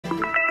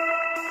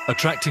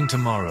Attracting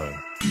tomorrow.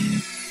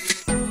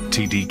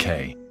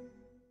 TDK.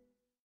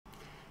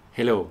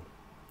 Hello,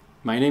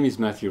 my name is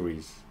Matthew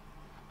Rees.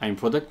 I'm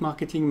Product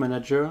Marketing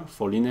Manager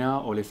for Linear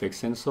Hall Effect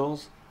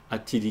Sensors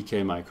at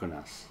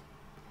TDK-Micronas.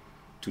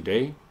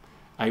 Today,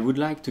 I would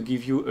like to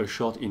give you a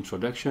short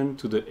introduction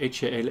to the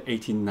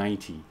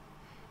HAL1890,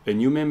 a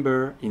new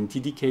member in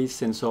TDK's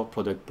sensor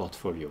product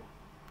portfolio.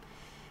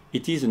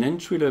 It is an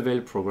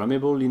entry-level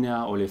programmable linear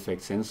Hall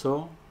effect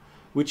sensor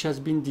which has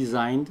been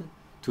designed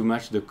to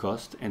match the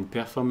cost and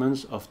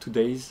performance of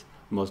today's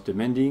most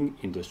demanding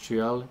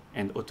industrial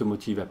and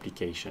automotive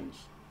applications.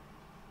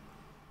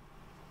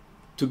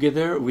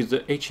 Together with the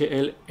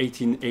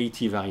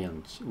HAL1880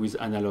 variant with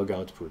analog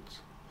output,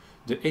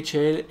 the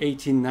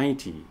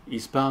HAL1890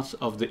 is part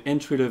of the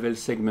entry-level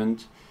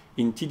segment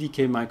in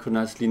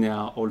TDK-Micronas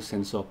linear Hall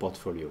sensor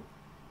portfolio.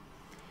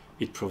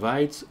 It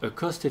provides a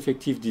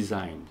cost-effective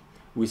design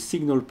with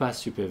signal path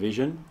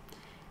supervision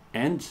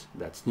and,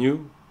 that's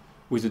new,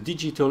 with a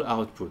digital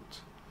output,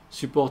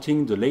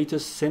 supporting the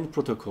latest SEND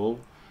protocol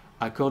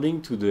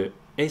according to the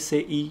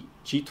SAE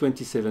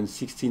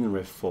G2716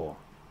 Ref4.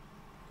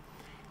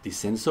 This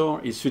sensor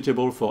is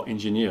suitable for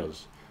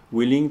engineers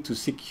willing to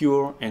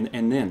secure and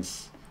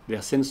enhance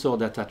their sensor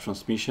data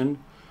transmission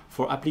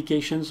for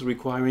applications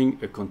requiring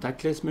a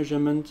contactless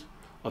measurement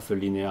of a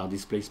linear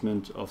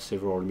displacement of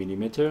several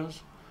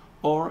millimeters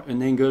or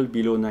an angle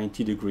below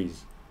 90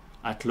 degrees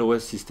at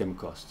lowest system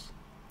costs.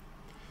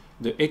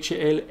 The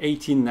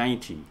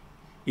HAL1890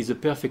 is a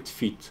perfect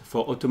fit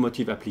for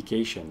automotive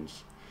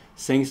applications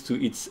thanks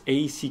to its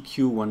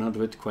AEC-Q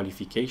 100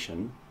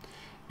 qualification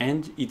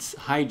and its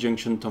high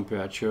junction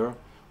temperature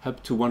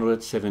up to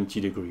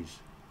 170 degrees.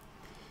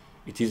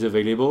 It is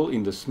available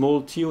in the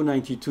small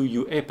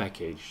TO92UA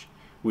package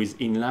with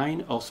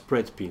inline or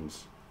spread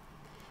pins.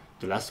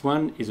 The last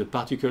one is a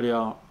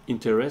particular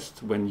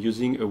interest when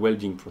using a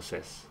welding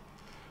process.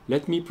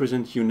 Let me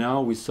present you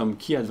now with some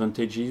key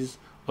advantages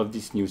of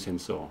this new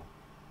sensor.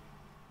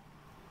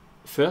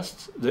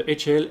 First, the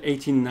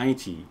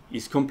HAL1890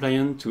 is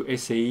compliant to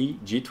SAE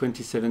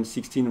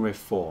G2716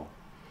 Ref4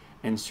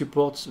 and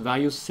supports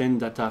various SEND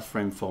data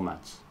frame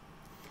formats.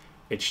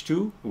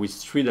 H.2 with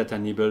 3 data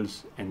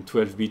nibbles and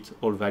 12-bit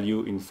Hall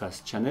value in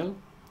fast channel,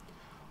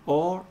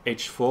 or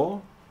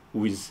H.4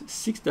 with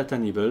 6 data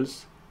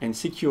nibbles and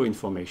secure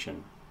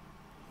information.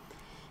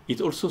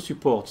 It also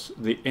supports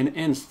the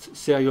enhanced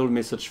serial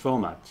message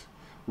format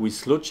with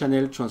slow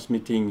channel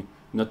transmitting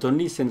not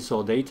only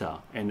sensor data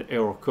and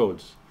error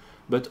codes,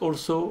 but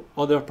also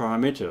other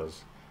parameters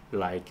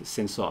like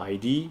sensor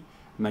ID,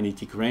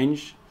 magnetic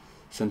range,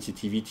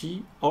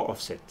 sensitivity, or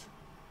offset.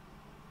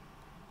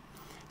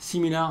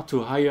 Similar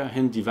to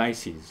higher-end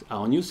devices,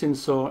 our new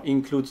sensor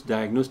includes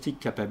diagnostic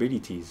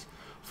capabilities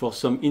for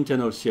some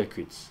internal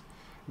circuits,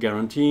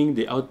 guaranteeing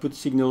the output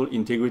signal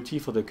integrity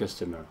for the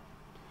customer.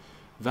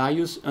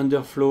 Various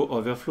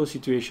underflow-overflow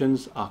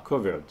situations are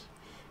covered,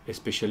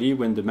 especially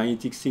when the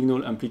magnetic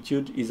signal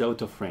amplitude is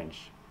out of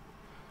range.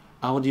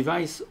 Our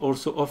device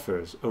also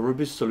offers a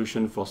robust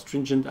solution for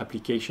stringent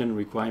application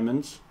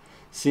requirements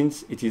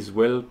since it is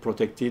well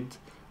protected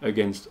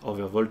against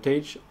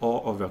overvoltage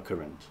or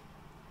overcurrent.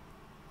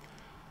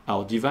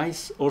 Our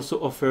device also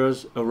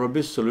offers a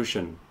robust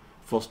solution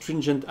for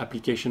stringent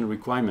application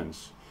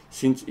requirements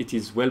since it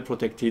is well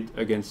protected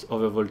against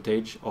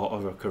overvoltage or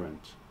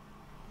overcurrent.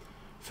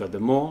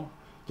 Furthermore,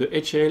 the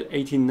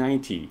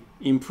HAL1890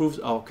 improves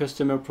our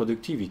customer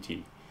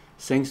productivity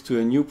thanks to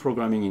a new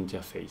programming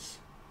interface.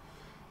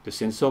 The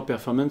sensor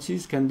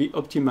performances can be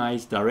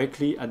optimized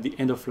directly at the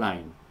end of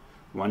line,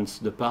 once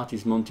the part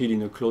is mounted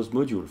in a closed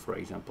module, for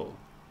example.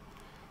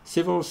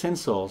 Several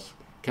sensors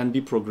can be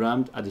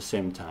programmed at the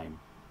same time.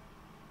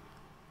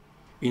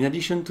 In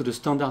addition to the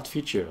standard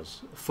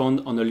features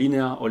found on a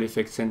linear Hall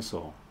effect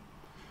sensor,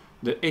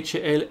 the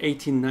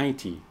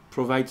HAL1890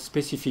 provides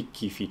specific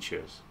key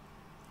features.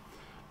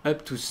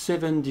 Up to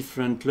 7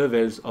 different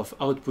levels of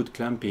output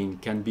clamping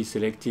can be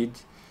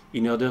selected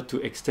in order to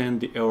extend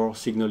the error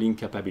signaling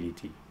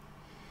capability.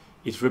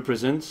 It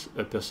represents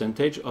a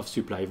percentage of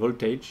supply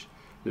voltage,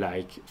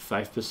 like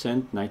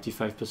 5%,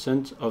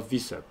 95% of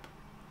VSUP.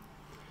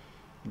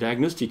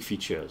 Diagnostic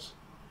features.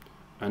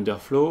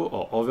 Underflow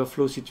or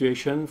overflow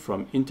situation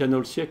from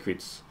internal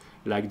circuits,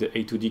 like the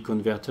A to D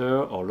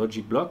converter or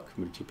logic block,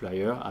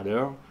 multiplier,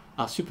 adder,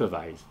 are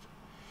supervised.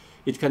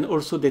 It can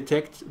also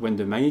detect when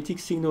the magnetic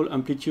signal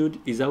amplitude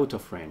is out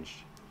of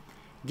range.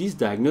 These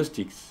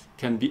diagnostics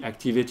can be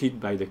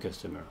activated by the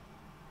customer.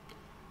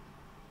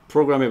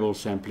 Programmable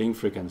sampling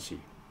frequency.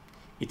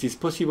 It is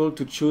possible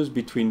to choose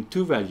between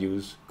 2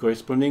 values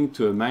corresponding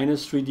to a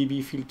 -3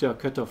 dB filter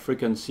cutoff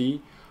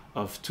frequency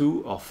of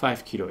 2 or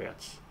 5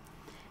 kHz.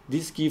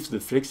 This gives the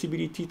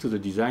flexibility to the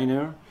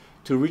designer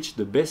to reach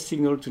the best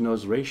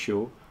signal-to-noise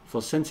ratio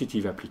for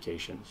sensitive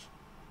applications.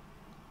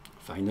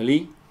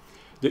 Finally,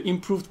 the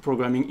improved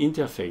programming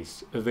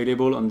interface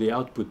available on the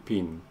output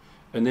pin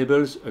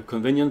enables a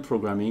convenient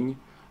programming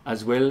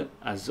as well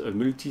as a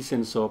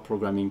multi-sensor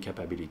programming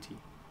capability.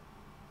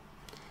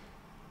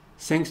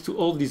 Thanks to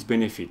all these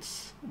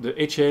benefits, the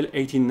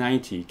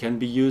HAL1890 can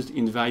be used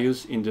in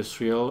various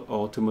industrial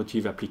or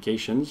automotive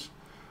applications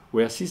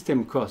where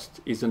system cost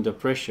is under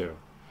pressure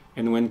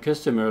and when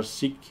customers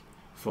seek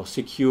for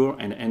secure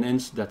and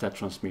enhanced data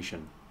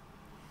transmission.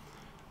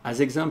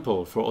 As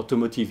example for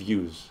automotive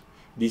use,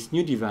 this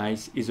new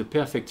device is a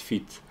perfect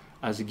fit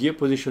as a gear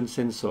position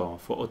sensor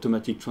for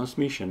automatic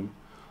transmission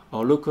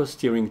or low-cost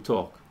steering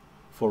torque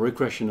for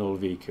recreational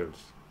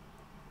vehicles.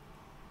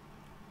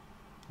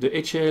 The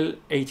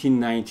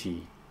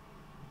HAL1890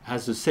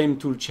 has the same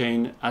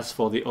toolchain as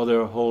for the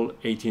other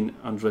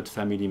HAL1800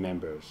 family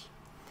members.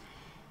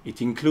 It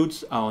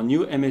includes our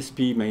new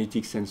MSP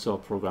magnetic sensor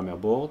programmer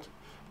board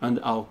and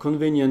our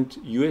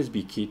convenient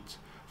USB kit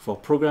for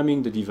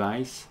programming the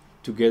device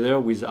together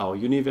with our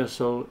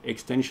universal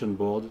extension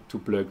board to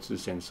plug the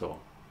sensor.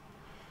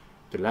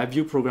 The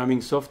LabVIEW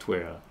programming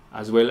software,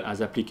 as well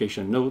as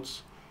application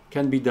notes,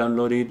 can be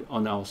downloaded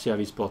on our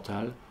service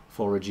portal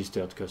for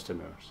registered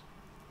customers.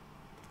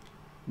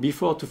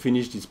 Before to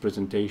finish this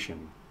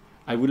presentation,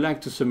 I would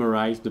like to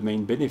summarize the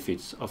main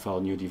benefits of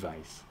our new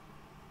device.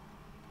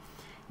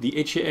 The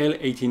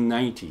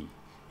HAL1890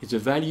 is a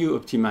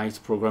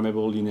value-optimized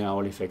programmable linear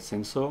Hall effect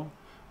sensor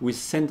with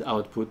send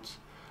output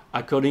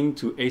according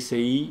to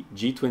SAE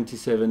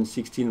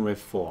G2716 Rev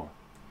 4.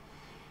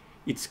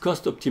 Its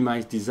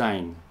cost-optimized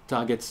design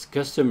targets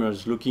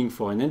customers looking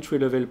for an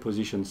entry-level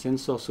position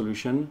sensor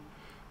solution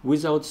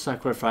without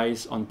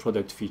sacrifice on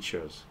product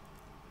features.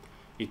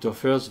 It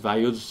offers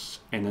various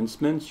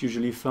enhancements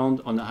usually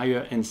found on a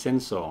higher-end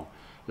sensor,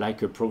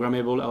 like a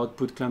programmable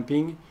output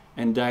clamping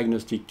and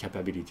diagnostic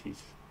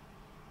capabilities.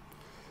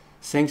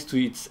 Thanks to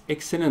its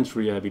excellent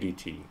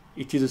reliability,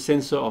 it is a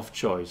sensor of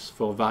choice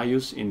for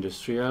various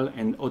industrial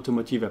and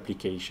automotive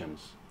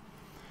applications.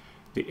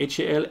 The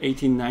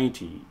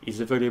HAL1890 is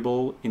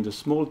available in the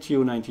small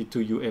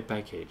TO92UA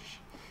package,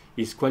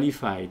 is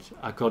qualified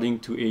according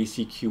to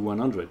AEC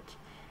Q100,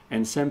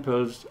 and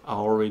samples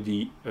are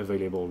already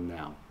available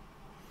now.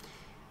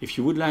 If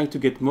you would like to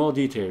get more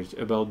details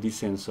about this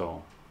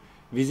sensor,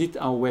 visit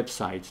our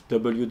website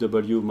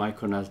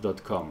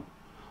www.micronas.com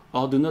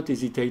or do not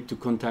hesitate to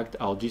contact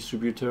our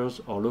distributors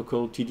or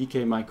local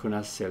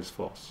TDK-Micronas sales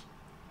force.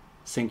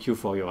 Thank you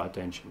for your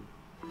attention.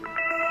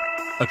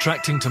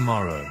 Attracting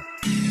tomorrow.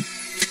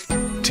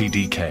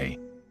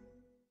 TDK.